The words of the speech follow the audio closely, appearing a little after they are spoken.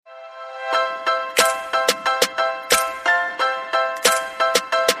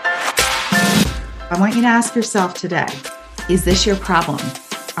want you to ask yourself today, is this your problem?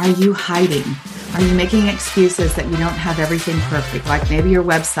 Are you hiding? Are you making excuses that you don't have everything perfect? Like maybe your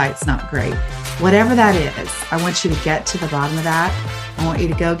website's not great. Whatever that is, I want you to get to the bottom of that. I want you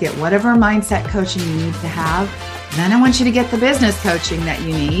to go get whatever mindset coaching you need to have. Then I want you to get the business coaching that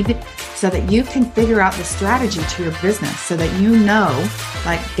you need so that you can figure out the strategy to your business so that you know,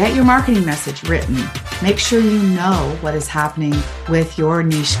 like get your marketing message written. Make sure you know what is happening with your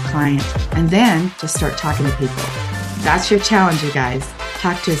niche client and then just start talking to people. That's your challenge, you guys.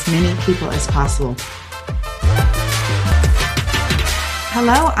 Talk to as many people as possible.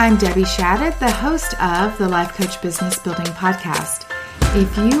 Hello, I'm Debbie Shadid, the host of the Life Coach Business Building Podcast.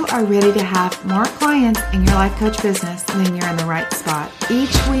 If you are ready to have more clients in your life coach business, then you're in the right spot.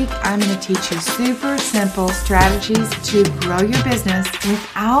 Each week, I'm going to teach you super simple strategies to grow your business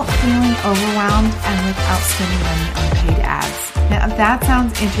without feeling overwhelmed and without spending money on paid ads. Now, if that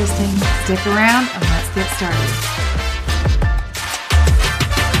sounds interesting, stick around and let's get started.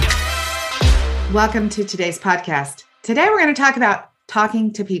 Welcome to today's podcast. Today, we're going to talk about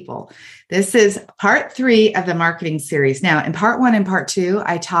talking to people. This is part 3 of the marketing series. Now, in part 1 and part 2,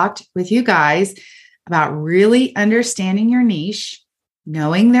 I talked with you guys about really understanding your niche,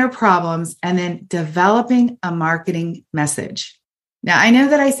 knowing their problems, and then developing a marketing message. Now, I know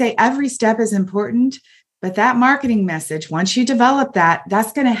that I say every step is important, but that marketing message, once you develop that,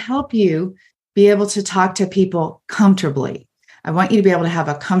 that's going to help you be able to talk to people comfortably. I want you to be able to have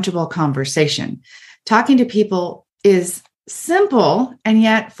a comfortable conversation. Talking to people is simple. And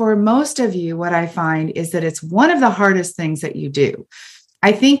yet for most of you, what I find is that it's one of the hardest things that you do.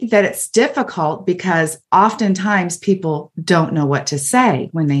 I think that it's difficult because oftentimes people don't know what to say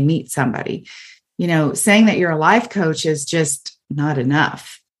when they meet somebody. You know, saying that you're a life coach is just not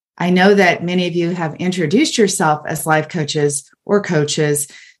enough. I know that many of you have introduced yourself as life coaches or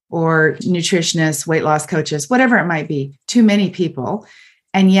nutritionists, weight loss coaches, whatever it might be, to many people.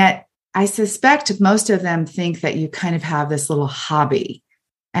 And yet I suspect most of them think that you kind of have this little hobby.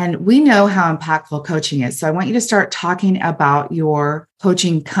 And we know how impactful coaching is. So I want you to start talking about your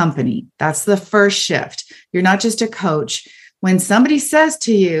coaching company. That's the first shift. You're not just a coach. When somebody says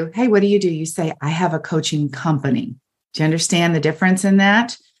to you, hey, what do? You say, I have a coaching company. Do you understand the difference in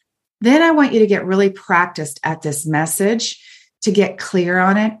that? Then I want you to get really practiced at this message to get clear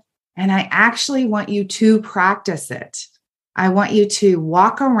on it. And I actually want you to practice it. I want you to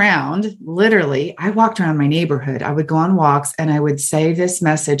walk around, literally, I walked around my neighborhood. I would go on walks and I would say this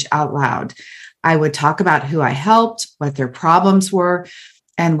message out loud. I would talk about who I helped, what their problems were,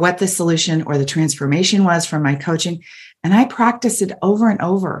 and what the solution or the transformation was from my coaching. And I practice it over and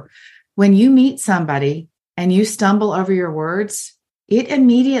over. When you meet somebody and you stumble over your words, it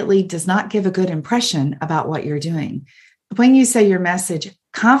immediately does not give a good impression about what you're doing. When you say your message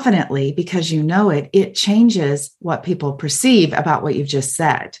confidently, because you know it, it changes what people perceive about what you've just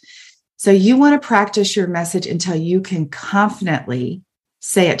said. So you want to practice your message until you can confidently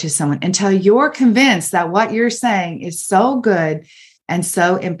say it to someone, until you're convinced that what you're saying is so good and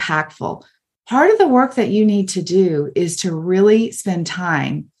so impactful. Part of the work that you need to do is to really spend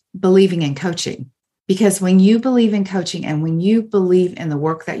time believing in coaching. Because when you believe in coaching and when you believe in the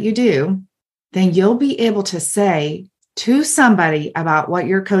work that you do, then you'll be able to say to somebody about what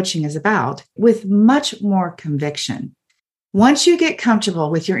your coaching is about with much more conviction. Once you get comfortable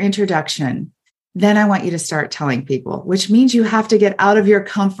with your introduction, then I want you to start telling people, which means you have to get out of your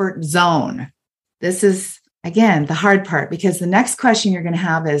comfort zone. This is, again, the hard part, because the next question you're going to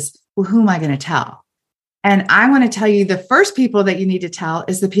have is, well, who am I going to tell? And I want to tell you the first people that you need to tell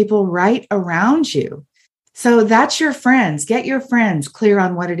is the people right around you. So that's your friends. Get your friends clear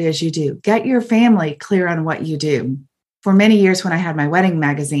on what it is you do. Get your family clear on what you do. For many years when I had my wedding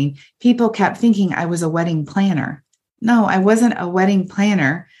magazine, people kept thinking I was a wedding planner. No, I wasn't a wedding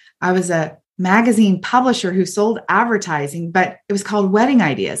planner. I was a magazine publisher who sold advertising, but it was called Wedding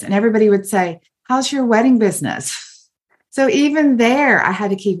Ideas. And everybody would say, how's your wedding business? So even there, I had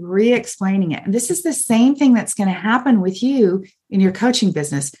to keep re-explaining it. And this is the same thing that's going to happen with you in your coaching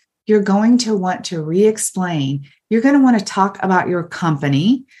business. You're going to want to re-explain. You're going to want to talk about your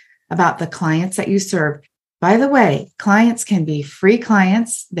company, about the clients that you serve. By the way, clients can be free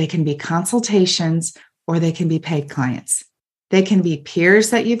clients, they can be consultations, or they can be paid clients. They can be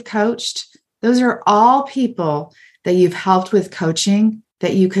peers that you've coached. Those are all people that you've helped with coaching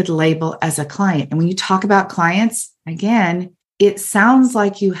that you could label as a client. And when you talk about clients, again, it sounds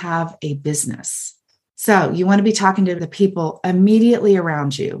like you have a business. So you want to be talking to the people immediately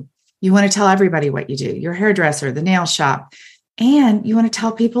around you. You want to tell everybody what you do, your hairdresser, the nail shop. And you want to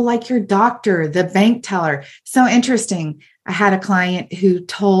tell people like your doctor, the bank teller. So interesting. I had a client who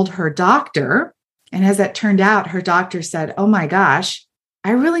told her doctor, And as it turned out, her doctor said, "Oh my gosh,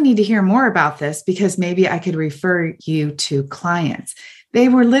 I really need to hear more about this because maybe I could refer you to clients." They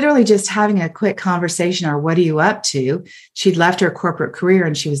were literally just having a quick conversation, or what are you up to? She'd left her corporate career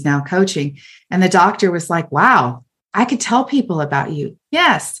and she was now coaching. And the doctor was like, "Wow, I could tell people about you."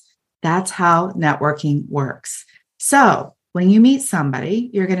 Yes, that's how networking works. So when you meet somebody,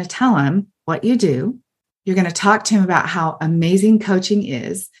 you're going to tell them what you do. You're going to talk to them about how amazing coaching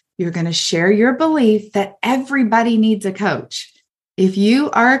is. You're going to share your belief that everybody needs a coach. If you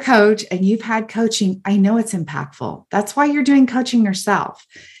are a coach and you've had coaching, I know it's impactful. That's why you're doing coaching yourself.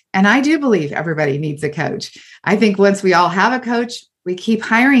 And I do believe everybody needs a coach. I think once we all have a coach, we keep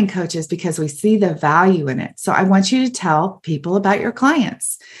hiring coaches because we see the value in it. So I want you to tell people about your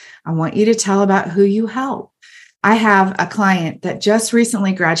clients. I want you to tell about who you help. I have a client that just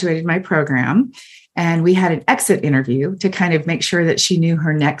recently graduated my program, and we had an exit interview to kind of make sure that she knew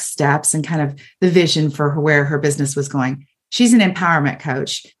her next steps and kind of the vision for where her business was going. She's an empowerment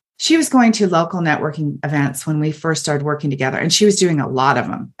coach. She was going to local networking events when we first started working together, and she was doing a lot of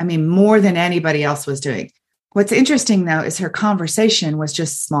them. I mean, more than anybody else was doing. What's interesting, though, is her conversation was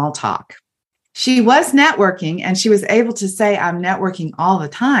just small talk. She was networking, and she was able to say, "I'm networking all the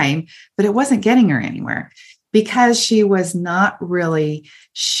time," but it wasn't getting her anywhere because she was not really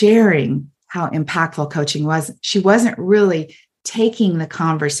sharing how impactful coaching was. She wasn't really taking the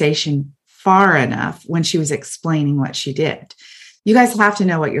conversation far enough when she was explaining what she did. You guys have to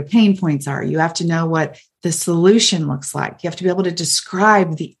know what your pain points are. You have to know what the solution looks like. You have to be able to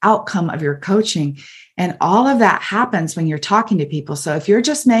describe the outcome of your coaching. And all of that happens when you're talking to people. So if you're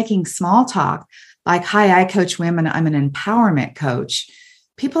just making small talk, like, "Hi, I coach women, I'm an empowerment coach,"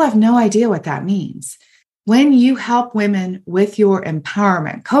 people have no idea what that means. When you help women with your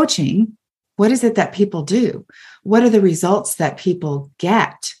empowerment coaching, what is it that people do? What are the results that people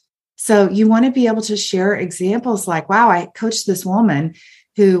get? So you want to be able to share examples like, "Wow, I coached this woman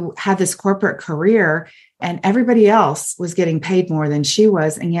who had this corporate career and everybody else was getting paid more than she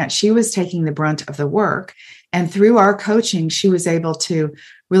was. And yet she was taking the brunt of the work. And through our coaching, she was able to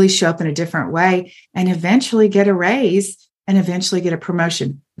really show up in a different way and eventually get a raise and eventually get a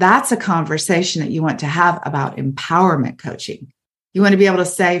promotion." That's a conversation that you want to have about empowerment coaching. You want to be able to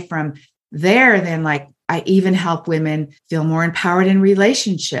say from there, then, like, I even help women feel more empowered in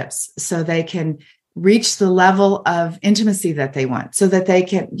relationships so they can reach the level of intimacy that they want, so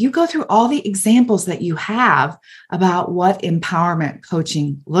that you go through all the examples that you have about what empowerment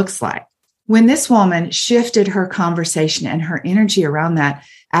coaching looks like. When this woman shifted her conversation and her energy around that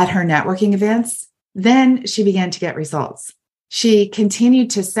at her networking events, then she began to get results. She continued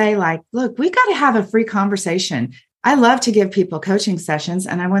to say, like, "Look, we got to have a free conversation. I love to give people coaching sessions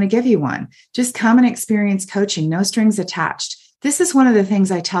and I want to give you one. Just come and experience coaching, no strings attached." This is one of the things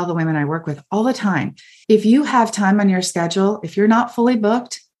I tell the women I work with all the time. If you have time on your schedule, if you're not fully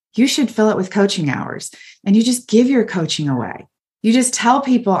booked, you should fill it with coaching hours and you just give your coaching away. You just tell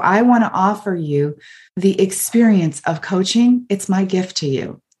people, "I want to offer you the experience of coaching. It's my gift to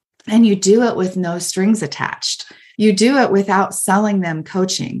you." And you do it with no strings attached. You do it without selling them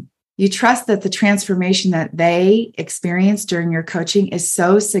coaching. You trust that the transformation that they experience during your coaching is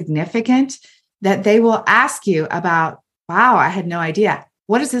so significant that they will ask you about, "Wow, I had no idea.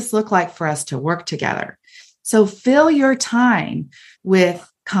 What does this look like for us to work together?" So fill your time with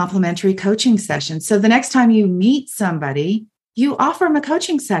complimentary coaching sessions. So the next time you meet somebody, you offer them a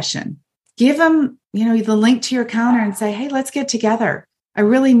coaching session. Give them, the link to your calendar and say, "Hey, let's get together. I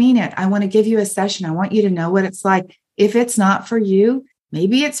really mean it. I want to give you a session. I want you to know what it's like." If it's not for you,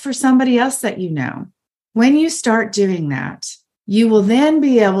 maybe it's for somebody else that you know. When you start doing that, you will then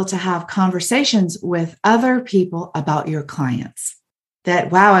be able to have conversations with other people about your clients.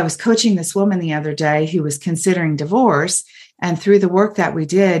 That, "Wow, I was coaching this woman the other day who was considering divorce. And through the work that we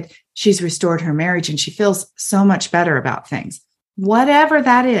did, she's restored her marriage and she feels so much better about things." Whatever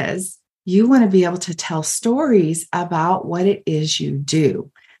that is, you want to be able to tell stories about what it is you do.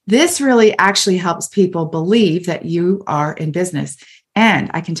 This really actually helps people believe that you are in business.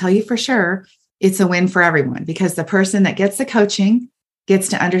 And I can tell you for sure, it's a win for everyone because the person that gets the coaching gets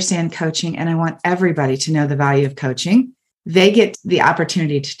to understand coaching. And I want everybody to know the value of coaching. They get the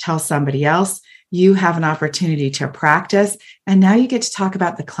opportunity to tell somebody else. You have an opportunity to practice. And now you get to talk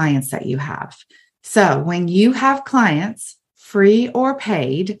about the clients that you have. So when you have clients, free or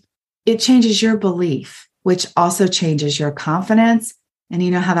paid, it changes your belief, which also changes your confidence. And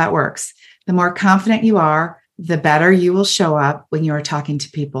you know how that works. The more confident you are, the better you will show up when you are talking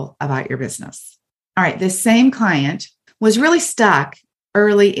to people about your business. All right, this same client was really stuck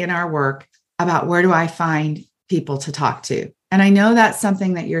early in our work about, where do I find people to talk to? And I know that's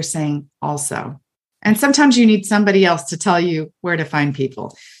something that you're saying also. And sometimes you need somebody else to tell you where to find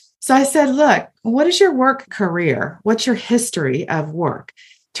people. So I said, look, what is your work career? What's your history of work?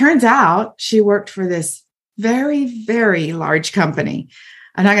 Turns out she worked for this very, very large company.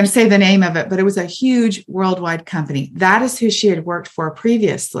 I'm not going to say the name of it, but it was a huge worldwide company. That is who she had worked for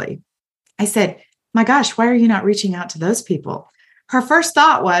previously. I said, my gosh, why are you not reaching out to those people? Her first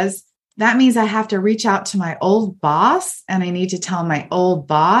thought was, that means I have to reach out to my old boss and I need to tell my old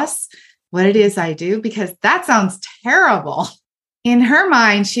boss what it is I do, because that sounds terrible. In her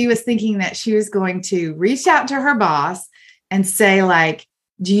mind, she was thinking that she was going to reach out to her boss and say, like,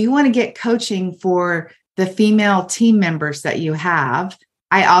 do you want to get coaching for the female team members that you have?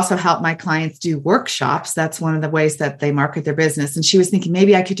 I also help my clients do workshops. That's one of the ways that they market their business. And she was thinking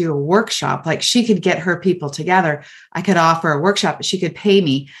maybe I could do a workshop, like she could get her people together. I could offer a workshop, but she could pay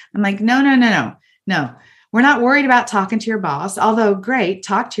me. I'm like, no. We're not worried about talking to your boss, although great,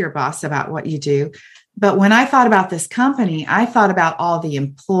 talk to your boss about what you do. But when I thought about this company, I thought about all the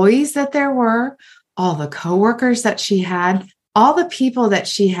employees that there were, all the coworkers that she had, all the people that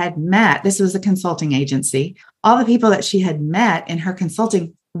she had met. This was a consulting agency. All the people that she had met in her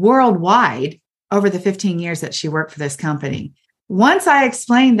consulting worldwide over the 15 years that she worked for this company. Once I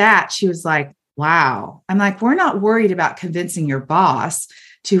explained that, she was like, wow. I'm like, we're not worried about convincing your boss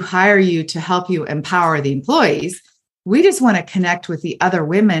to hire you to help you empower the employees. We just want to connect with the other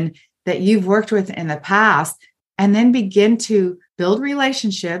women that you've worked with in the past and then begin to build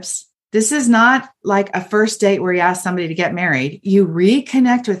relationships. This is not like a first date where you ask somebody to get married. You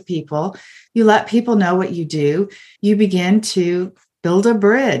reconnect with people. You let people know what you do. You begin to build a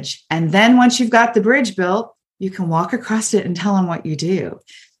bridge. And then once you've got the bridge built, you can walk across it and tell them what you do.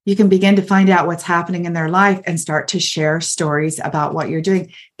 You can begin to find out what's happening in their life and start to share stories about what you're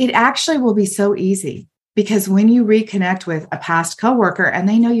doing. It actually will be so easy because when you reconnect with a past coworker and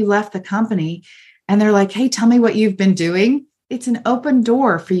they know you left the company and they're like, hey, tell me what you've been doing. It's an open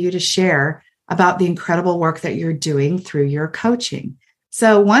door for you to share about the incredible work that you're doing through your coaching.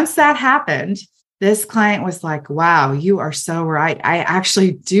 So once that happened, this client was like, wow, you are so right. I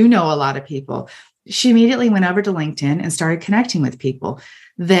actually do know a lot of people. She immediately went over to LinkedIn and started connecting with people.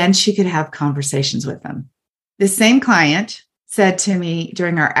 Then she could have conversations with them. The same client said to me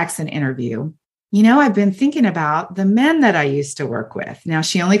during our exit interview, you know, I've been thinking about the men that I used to work with. Now,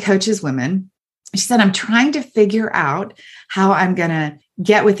 she only coaches women. She said, I'm trying to figure out how I'm going to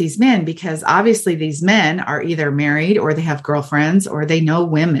get with these men because obviously these men are either married or they have girlfriends or they know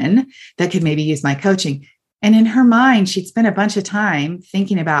women that could maybe use my coaching. And in her mind, she'd spent a bunch of time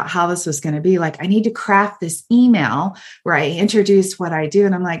thinking about how this was going to be. Like, I need to craft this email where I introduce what I do.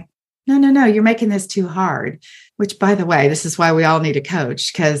 And I'm like, no, you're making this too hard, which, by the way, this is why we all need a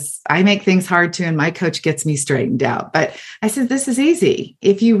coach, because I make things hard too, and my coach gets me straightened out. But I said, this is easy.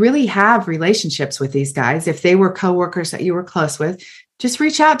 If you really have relationships with these guys, if they were coworkers that you were close with, just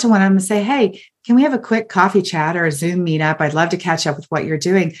reach out to one of them and say, hey, can we have a quick coffee chat or a Zoom meetup? I'd love to catch up with what you're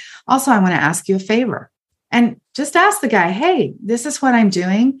doing. Also, I want to ask you a favor. And just ask the guy, hey, this is what I'm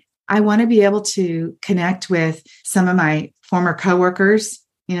doing. I want to be able to connect with some of my former coworkers,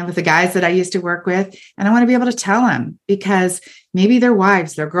 you know, with the guys that I used to work with. And I want to be able to tell them because maybe their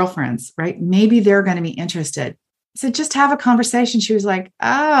wives, their girlfriends, right? Maybe they're going to be interested. So just have a conversation. She was like,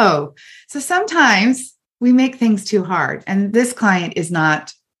 oh, so sometimes we make things too hard. And this client is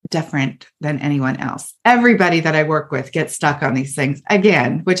not different than anyone else. Everybody that I work with gets stuck on these things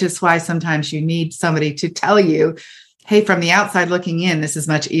again, which is why sometimes you need somebody to tell you, hey, from the outside looking in, this is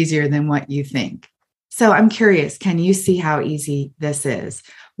much easier than what you think. So I'm curious, can you see how easy this is?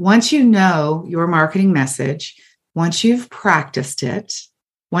 Once you know your marketing message, once you've practiced it,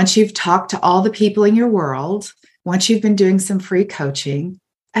 once you've talked to all the people in your world, once you've been doing some free coaching,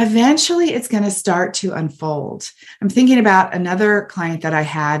 eventually it's going to start to unfold. I'm thinking about another client that I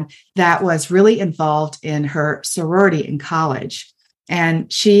had that was really involved in her sorority in college.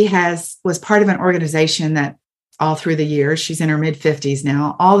 And she was part of an organization that all through the years, she's in her mid 50s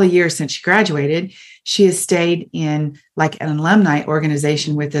now, all the years since she graduated, she has stayed in like an alumni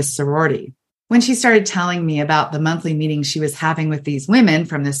organization with this sorority. When she started telling me about the monthly meetings she was having with these women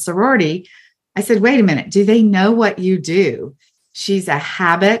from this sorority, I said, wait a minute, do they know what you do? She's a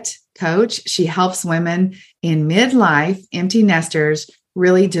habit coach. She helps women in midlife, empty nesters,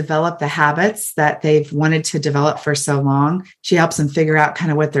 really develop the habits that they've wanted to develop for so long. She helps them figure out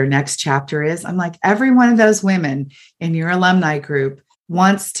kind of what their next chapter is. I'm like, every one of those women in your alumni group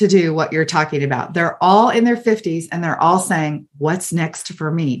wants to do what you're talking about. They're all in their 50s and they're all saying, what's next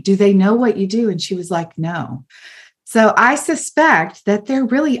for me? Do they know what you do? And she was like, no. So I suspect that there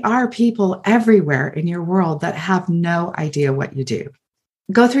really are people everywhere in your world that have no idea what you do.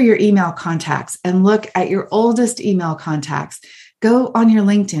 go through your email contacts and look at your oldest email contacts. Go on your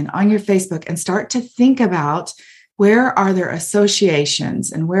LinkedIn, on your Facebook, and start to think about where are there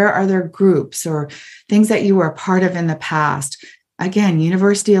associations and where are there groups or things that you were a part of in the past. Again,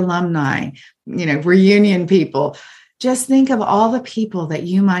 university alumni, reunion people. Just think of all the people that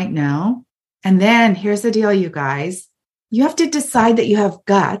you might know. And then here's the deal, you guys. You have to decide that you have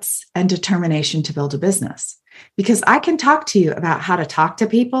guts and determination to build a business. Because I can talk to you about how to talk to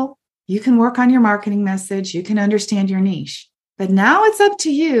people. You can work on your marketing message. You can understand your niche. But now it's up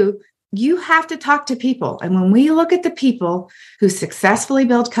to you. You have to talk to people. And when we look at the people who successfully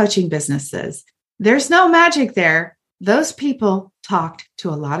build coaching businesses, there's no magic there. Those people talked to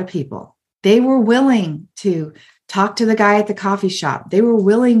a lot of people. They were willing to talk to the guy at the coffee shop. They were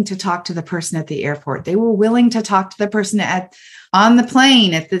willing to talk to the person at the airport. They were willing to talk to the person on the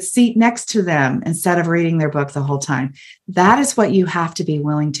plane at the seat next to them instead of reading their book the whole time. That is what you have to be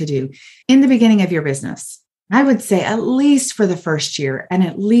willing to do in the beginning of your business. I would say at least for the first year and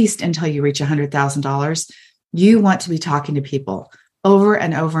at least until you reach $100,000, you want to be talking to people over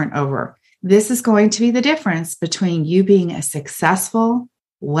and over and over. This is going to be the difference between you being a successful,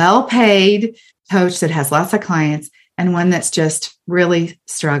 well-paid coach that has lots of clients and one that's just really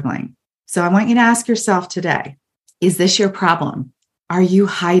struggling. So I want you to ask yourself today, is this your problem? Are you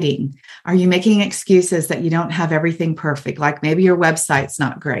hiding? Are you making excuses that you don't have everything perfect? Like maybe your website's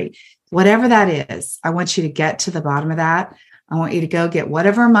not great. Whatever that is, I want you to get to the bottom of that. I want you to go get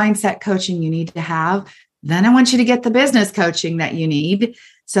whatever mindset coaching you need to have. Then I want you to get the business coaching that you need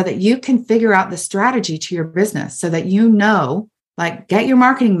so that you can figure out the strategy to your business so that you know, like get your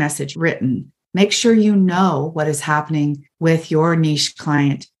marketing message written. Make sure you know what is happening with your niche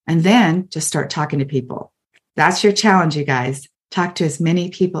client and then just start talking to people. That's your challenge, you guys. Talk to as many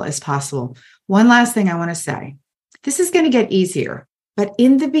people as possible. One last thing I want to say. This is going to get easier, but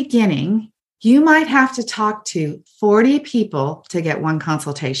in the beginning, you might have to talk to 40 people to get one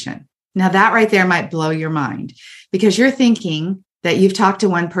consultation. Now that right there might blow your mind because you're thinking that you've talked to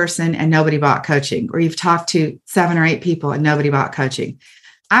one person and nobody bought coaching, or you've talked to 7 or 8 people and nobody bought coaching.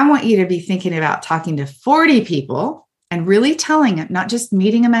 I want you to be thinking about talking to 40 people and really telling them, not just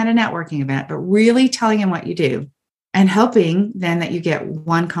meeting them at a networking event, but really telling them what you do and hoping then that you get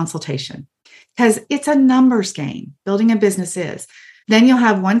one consultation because it's a numbers game. Building a business is. Then you'll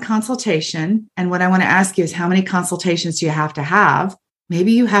have one consultation. And what I want to ask you is how many consultations do you have to have?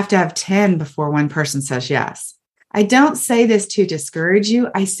 Maybe you have to have 10 before one person says yes. I don't say this to discourage you.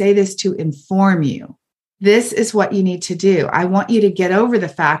 I say this to inform you. This is what you need to do. I want you to get over the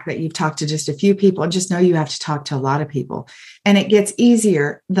fact that you've talked to just a few people and just know you have to talk to a lot of people. And it gets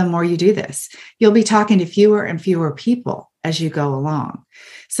easier the more you do this. You'll be talking to fewer and fewer people as you go along.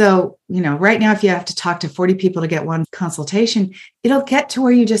 So, right now, if you have to talk to 40 people to get one consultation, it'll get to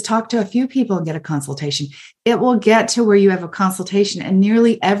where you just talk to a few people and get a consultation. It will get to where you have a consultation and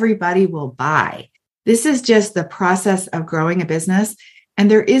nearly everybody will buy. This is just the process of growing a business. And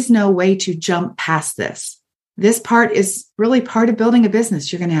there is no way to jump past this. This part is really part of building a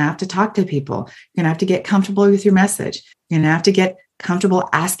business. You're going to have to talk to people. You're going to have to get comfortable with your message. You're going to have to get comfortable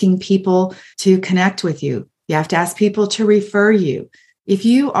asking people to connect with you. You have to ask people to refer you. If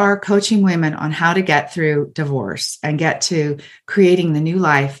you are coaching women on how to get through divorce and get to creating the new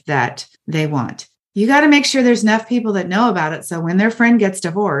life that they want, you got to make sure there's enough people that know about it. So when their friend gets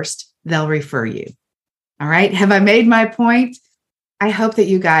divorced, they'll refer you. All right. Have I made my point? I hope that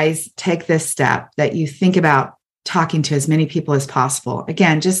you guys take this step, that you think about talking to as many people as possible.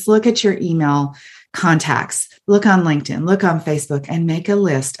 Again, just look at your email contacts, look on LinkedIn, look on Facebook, and make a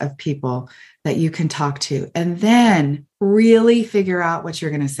list of people that you can talk to, and then really figure out what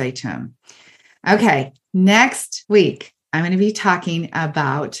you're going to say to them. Okay, next week, I'm going to be talking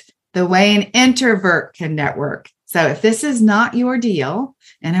about the way an introvert can network. So if this is not your deal,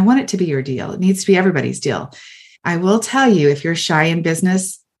 and I want it to be your deal, it needs to be everybody's deal. I will tell you, if you're shy in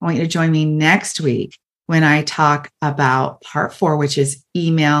business, I want you to join me next week when I talk about part 4, which is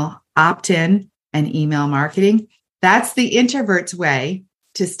email opt-in and email marketing. That's the introvert's way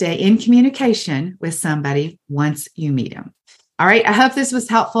to stay in communication with somebody once you meet them. All right. I hope this was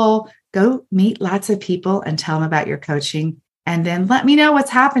helpful. Go meet lots of people and tell them about your coaching. And then let me know what's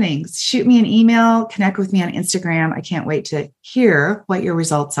happening. Shoot me an email, connect with me on Instagram. I can't wait to hear what your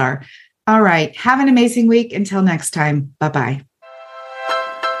results are. All right. Have an amazing week. Until next time. Bye-bye.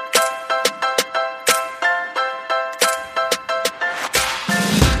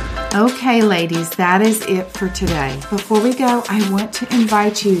 Okay, ladies, that is it for today. Before we go, I want to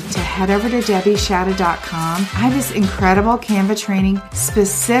invite you to head over to debbieshadda.com. I have this incredible Canva training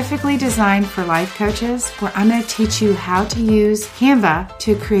specifically designed for life coaches where I'm going to teach you how to use Canva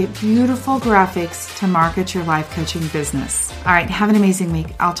to create beautiful graphics to market your life coaching business. All right, have an amazing week.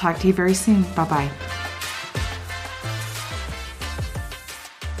 I'll talk to you very soon. Bye-bye.